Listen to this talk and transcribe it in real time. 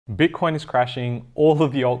Bitcoin is crashing. All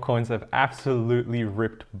of the altcoins have absolutely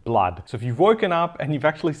ripped blood. So if you've woken up and you've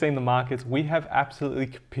actually seen the markets, we have absolutely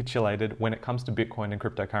capitulated when it comes to Bitcoin and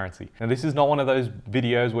cryptocurrency. Now, this is not one of those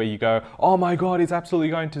videos where you go, oh my God, it's absolutely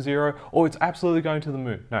going to zero, or it's absolutely going to the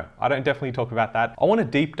moon. No, I don't definitely talk about that. I want to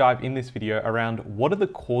deep dive in this video around what are the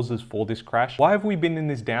causes for this crash? Why have we been in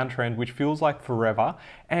this downtrend, which feels like forever?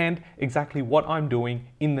 And exactly what I'm doing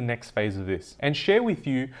in the next phase of this. And share with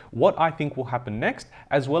you what I think will happen next,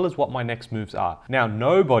 as well as what my next moves are. Now,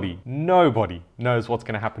 nobody knows what's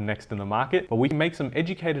going to happen next in the market, but we can make some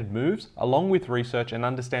educated moves along with research and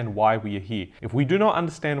understand why we are here. If we do not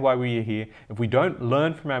understand why we are here, if we don't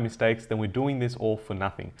learn from our mistakes, then we're doing this all for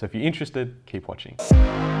nothing. So if you're interested, keep watching.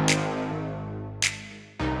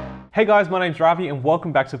 Hey guys, my name's Ravi and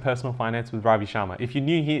welcome back to Personal Finance with Ravi Sharma. If you're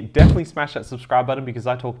new here, definitely smash that subscribe button because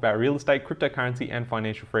I talk about real estate, cryptocurrency, and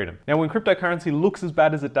financial freedom. Now, when cryptocurrency looks as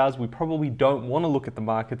bad as it does, we probably don't want to look at the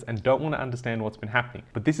markets and don't want to understand what's been happening.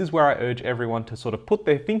 But this is where I urge everyone to sort of put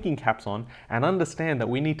their thinking caps on and understand that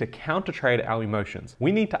we need to counter trade our emotions.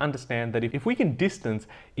 We need to understand that if we can distance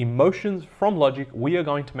emotions from logic, we are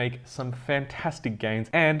going to make some fantastic gains.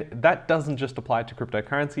 And that doesn't just apply to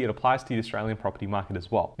cryptocurrency, it applies to the Australian property market as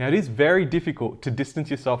well. Now, it is very difficult to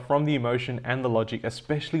distance yourself from the emotion and the logic,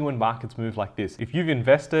 especially when markets move like this. If you've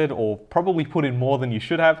invested or probably put in more than you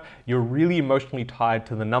should have, you're really emotionally tied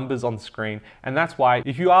to the numbers on the screen. And that's why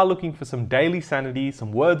if you are looking for some daily sanity,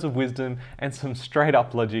 some words of wisdom, and some straight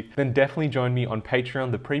up logic, then definitely join me on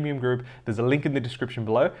Patreon, the premium group. There's a link in the description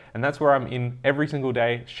below. And that's where I'm in every single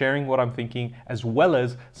day, sharing what I'm thinking, as well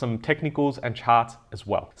as some technicals and charts as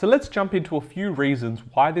well. So let's jump into a few reasons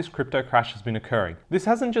why this crypto crash has been occurring. This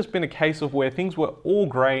hasn't just been a case of where things were all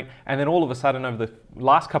great and then all of a sudden over the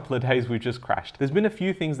last couple of days we've just crashed. There's been a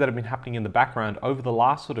few things that have been happening in the background over the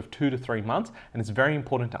last sort of 2 to 3 months, and it's very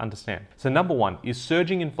important to understand. So number one is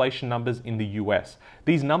surging inflation numbers in the US.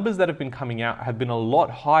 These numbers that have been coming out have been a lot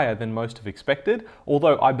higher than most have expected,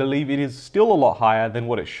 although I believe it is still a lot higher than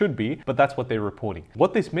what it should be, but that's what they're reporting.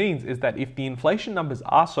 What this means is that if the inflation numbers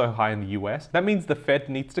are so high in the US, that means the Fed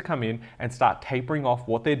needs to come in and start tapering off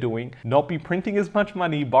what they're doing, not be printing as much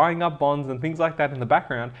money, buying up bonds and things like that in the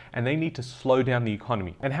background, and they need to slow down the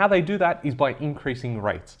economy. And how they do that is by increasing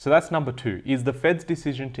rates. So that's number two, is the Fed's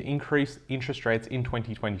decision to increase interest rates in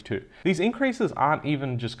 2022. These increases aren't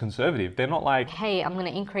even just conservative. They're not like, hey, I'm going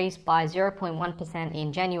to increase by 0.1%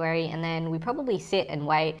 in January, and then we probably sit and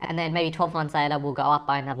wait, and then maybe 12 months later we'll go up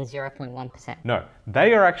by another 0.1%. No,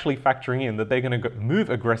 they are actually factoring in that they're going to move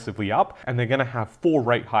aggressively up and they're going to have 4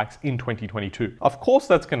 rate hikes in 2022. Of course,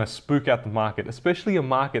 that's going to spook out the market, especially a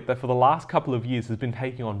market that for the last couple of years has been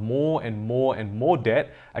taking on more and more and more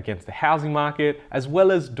debt against the housing market, as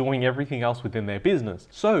well as doing everything else within their business.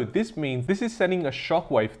 So this means this is sending a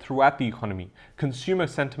shockwave throughout the economy. Consumer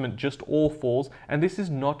sentiment just all falls, and this is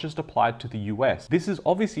not just applied to the US. This is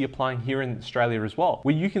obviously applying here in Australia as well,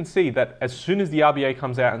 where you can see that as soon as the RBA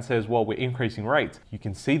comes out and says, well, we're increasing rates, you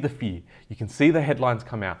can see the fear, you can see the headlines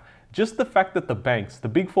come out. Just the fact that the banks, the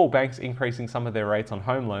big 4 banks increasing some of their rates on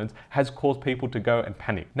home loans has caused people to go and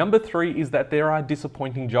panic. Number 3 is that there are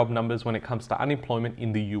disappointing job numbers when it comes to unemployment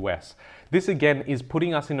in the US. This again is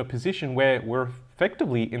putting us in a position where we're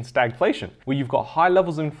effectively in stagflation, where you've got high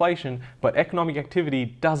levels of inflation, but economic activity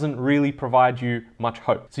doesn't really provide you much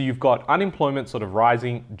hope. So you've got unemployment sort of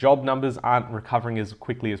rising, job numbers aren't recovering as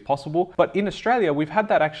quickly as possible. But in Australia, we've had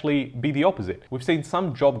that actually be the opposite. We've seen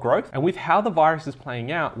some job growth, and with how the virus is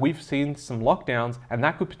playing out, we've seen some lockdowns, and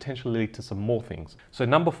that could potentially lead to some more things. So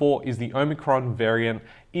number 4 is the Omicron variant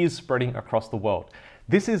is spreading across the world.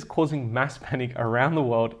 This is causing mass panic around the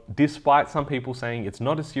world, despite some people saying it's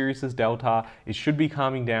not as serious as Delta, it should be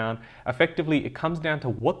calming down. Effectively, it comes down to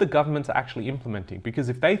what the governments are actually implementing, because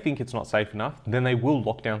if they think it's not safe enough, then they will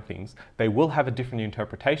lock down things. They will have a different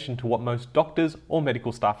interpretation to what most doctors or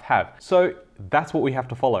medical staff have. So that's what we have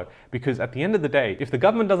to follow, because at the end of the day, if the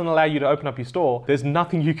government doesn't allow you to open up your store, there's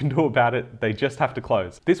nothing you can do about it. They just have to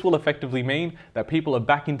close. This will effectively mean that people are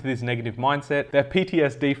back into this negative mindset, their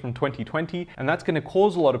PTSD from 2020, and that's going to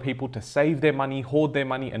cause a lot of people to save their money, hoard their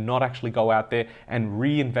money, and not actually go out there and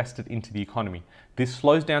reinvest it into the economy. This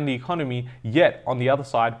slows down the economy, yet on the other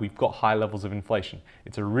side, we've got high levels of inflation.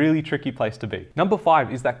 It's a really tricky place to be. Number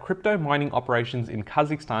 5 is that crypto mining operations in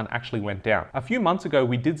Kazakhstan actually went down. A few months ago,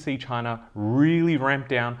 we did see China really ramp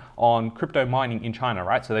down on crypto mining in China,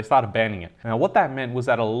 right? So they started banning it. Now, what that meant was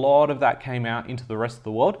that a lot of that came out into the rest of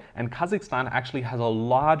the world, and Kazakhstan actually has a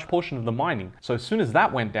large portion of the mining. So as soon as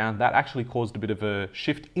that went down, that actually caused a bit of a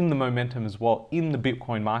shift in the momentum as well in the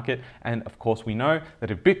Bitcoin market. And of course, we know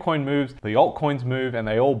that if Bitcoin moves, the altcoins move and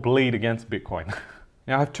they all bleed against Bitcoin.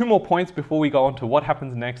 Now I have two more points before we go on to what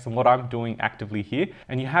happens next and what I'm doing actively here.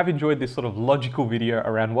 And you have enjoyed this sort of logical video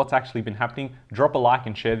around what's actually been happening, drop a like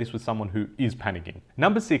and share this with someone who is panicking.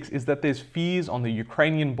 Number 6 is that there's fears on the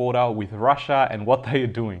Ukrainian border with Russia and what they are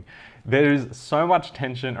doing. There is so much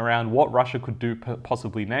tension around what Russia could do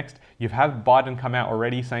possibly next. You've had Biden come out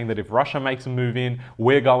already saying that if Russia makes a move in,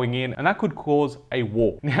 we're going in, and that could cause a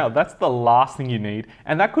war. Now, that's the last thing you need,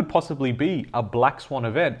 and that could possibly be a black swan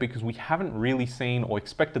event because we haven't really seen or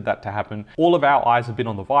expected that to happen. All of our eyes have been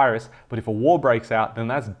on the virus, but if a war breaks out, then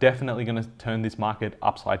that's definitely going to turn this market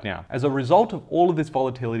upside down. As a result of all of this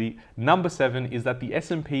volatility, number 7 is that the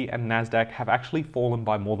S&P and NASDAQ have actually fallen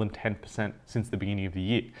by more than 10% since the beginning of the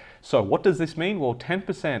year. So what does this mean? Well,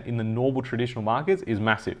 10% in the normal traditional markets is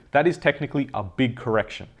massive. That is technically a big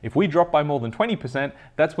correction. If we drop by more than 20%,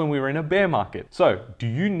 that's when we were in a bear market. So do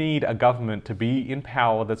you need a government to be in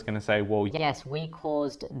power that's going to say, well, yes, we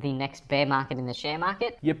caused the next bear market in the share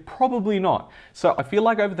market? Yeah, probably not. So I feel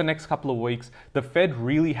like over the next couple of weeks, the Fed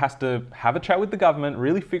really has to have a chat with the government,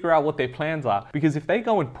 really figure out what their plans are, because if they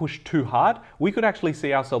go and push too hard, we could actually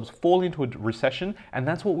see ourselves fall into a recession, and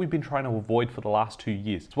that's what we've been trying to avoid for the last 2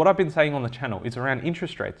 years. It's what I've been saying on the channel. It's around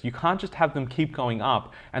interest rates. You can't just have them keep going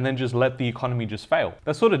up and then just let the economy just fail.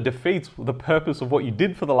 That sort of defeats the purpose of what you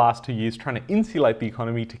did for the last 2 years, trying to insulate the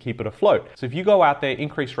economy to keep it afloat. So if you go out there,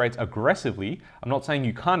 increase rates aggressively, I'm not saying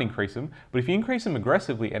you can't increase them, but if you increase them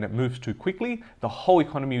aggressively and it moves too quickly, the whole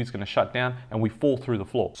economy is going to shut down and we fall through the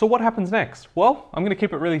floor. So what happens next? Well, I'm going to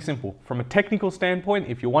keep it really simple. From a technical standpoint,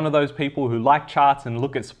 if you're one of those people who like charts and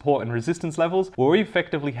look at support and resistance levels, well, we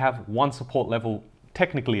effectively have one support level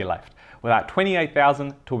technically left, without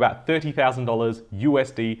 $28,000 to about $30,000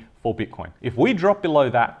 USD for Bitcoin. If we drop below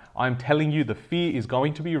that, I'm telling you the fear is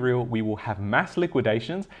going to be real. We will have mass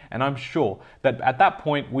liquidations, and I'm sure that at that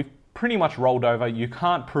point we've pretty much rolled over. You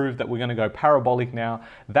can't prove that we're going to go parabolic now.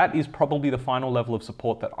 That is probably the final level of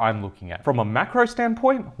support that I'm looking at. From a macro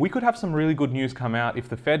standpoint, we could have some really good news come out if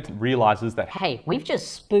the Fed realizes that, hey, we've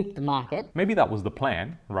just spooked the market. Maybe that was the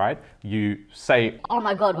plan, right? You say, oh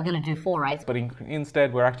my God, we're going to do 4 rates. But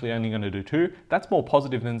instead, we're actually only going to do 2. That's more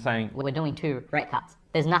positive than saying, we're doing 2 rate cuts.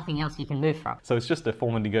 There's nothing else you can move from. So it's just a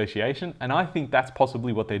form of negotiation, and I think that's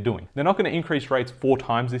possibly what they're doing. They're not going to increase rates 4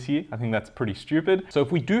 times this year. I think that's pretty stupid. So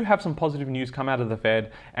if we do have some positive news come out of the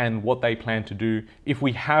Fed and what they plan to do, if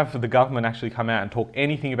we have the government actually come out and talk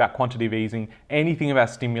anything about quantitative easing, anything about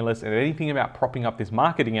stimulus, and anything about propping up this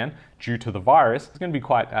market again due to the virus, it's going to be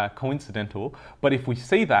quite coincidental. But if we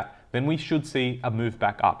see that, then we should see a move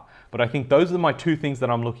back up. But I think those are my 2 things that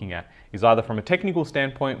I'm looking at, is either from a technical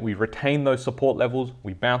standpoint, we retain those support levels,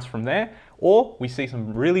 we bounce from there, or we see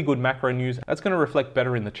some really good macro news that's going to reflect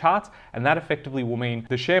better in the charts, and that effectively will mean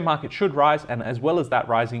the share market should rise, and as well as that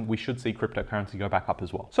rising, we should see cryptocurrency go back up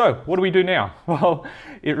as well. So what do we do now? Well,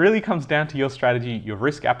 it really comes down to your strategy, your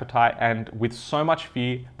risk appetite, and with so much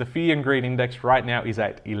fear, the fear and greed index right now is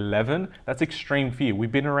at 11. That's extreme fear.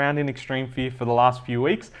 We've been around in extreme fear for the last few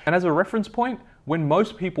weeks, and as a reference point, when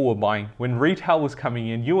most people were buying, when retail was coming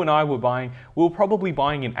in, you and I were buying, we were probably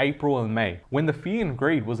buying in April and May, when the fear and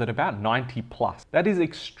greed was at about 90 plus. That is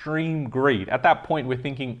extreme greed. At that point, we're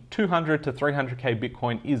thinking 200 to 300K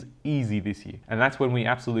Bitcoin is easy this year. And that's when we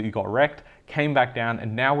absolutely got wrecked, came back down,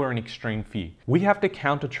 and now we're in extreme fear. We have to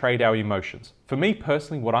counter trade our emotions. For me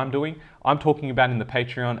personally, what I'm doing, I'm talking about in the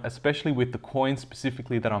Patreon, especially with the coins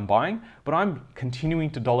specifically that I'm buying, but I'm continuing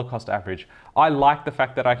to dollar cost average. I like the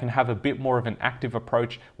fact that I can have a bit more of an active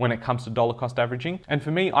approach when it comes to dollar cost averaging. And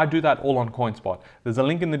for me, I do that all on CoinSpot. There's a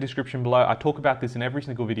link in the description below. I talk about this in every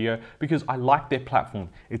single video because I like their platform.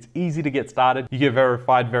 It's easy to get started. You get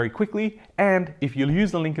verified very quickly. And if you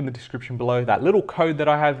use the link in the description below, that little code that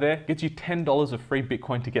I have there gets you $10 of free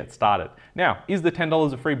Bitcoin to get started. Now, is the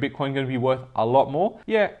 $10 of free Bitcoin going to be worth a lot more?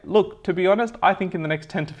 Yeah, look, to be honest, I think in the next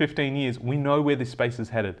 10 to 15 years, we know where this space is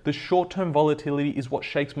headed. The short-term volatility is what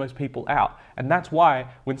shakes most people out. And that's why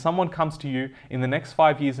when someone comes to you in the next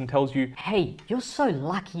 5 years and tells you, hey, you're so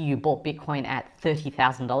lucky you bought Bitcoin at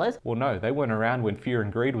 $30,000. Well, no, they weren't around when fear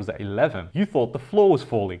and greed was at 11. You thought the floor was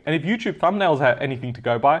falling. And if YouTube thumbnails have anything to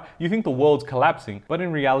go by, you think the world's collapsing. But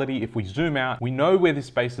in reality, if we zoom out, we know where this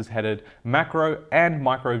space is headed, macro and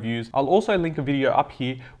micro views. I'll also link a video up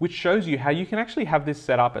here which shows you how you can actually have this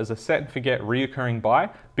set up as a set and forget reoccurring buy.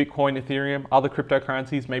 Bitcoin, Ethereum, other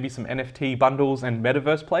cryptocurrencies, maybe some NFT bundles and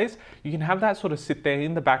metaverse plays. You can have have that sort of sit there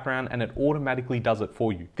in the background and it automatically does it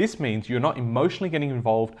for you. This means you're not emotionally getting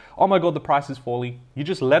involved. Oh my God, the price is falling. You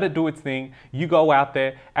just let it do its thing. You go out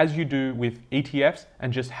there as you do with ETFs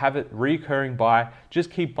and just have it recurring buy. Just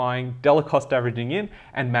keep buying, dollar cost averaging in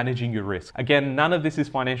and managing your risk. Again, none of this is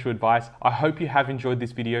financial advice. I hope you have enjoyed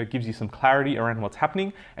this video. It gives you some clarity around what's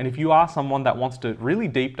happening. And if you are someone that wants to really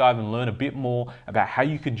deep dive and learn a bit more about how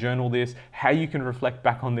you can journal this, how you can reflect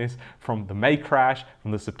back on this from the May crash,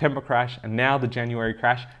 from the September crash, and now the January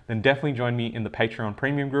crash, then definitely join me in the Patreon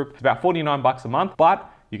premium group. It's about $49 a month, but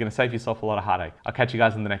you're gonna save yourself a lot of heartache. I'll catch you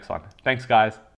guys in the next one. Thanks, guys.